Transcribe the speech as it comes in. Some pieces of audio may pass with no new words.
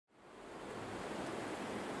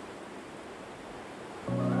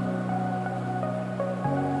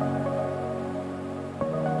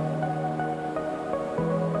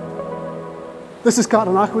This is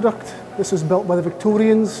Katrine Aqueduct. This was built by the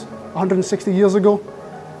Victorians 160 years ago.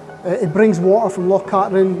 It brings water from Loch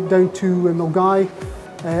Katrine down to Milngavie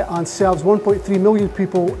and serves 1.3 million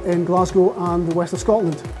people in Glasgow and the west of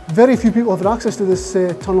Scotland. Very few people have had access to this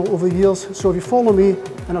tunnel over the years, so if you follow me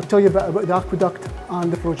and I'll tell you a bit about the aqueduct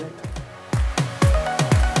and the project.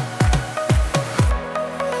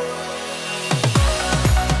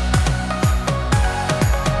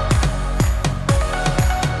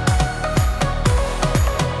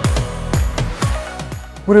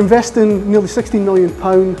 We're investing nearly £16 million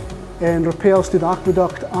in repairs to the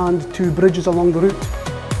aqueduct and to bridges along the route.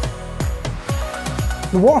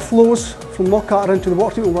 The water flows from Loch Katrine to the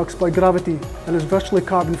water treatment works by gravity and is virtually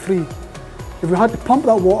carbon free. If we had to pump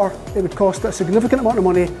that water, it would cost a significant amount of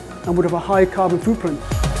money and would have a high carbon footprint.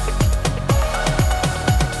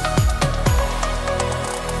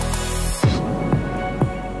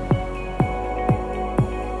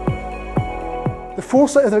 The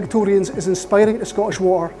foresight of the Victorians is inspiring to Scottish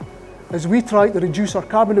water as we try to reduce our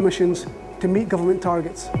carbon emissions to meet government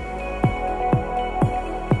targets.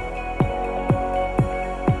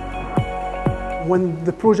 When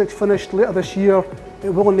the project's finished later this year, it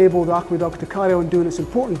will enable the aqueduct to carry on doing its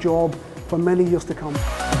important job for many years to come.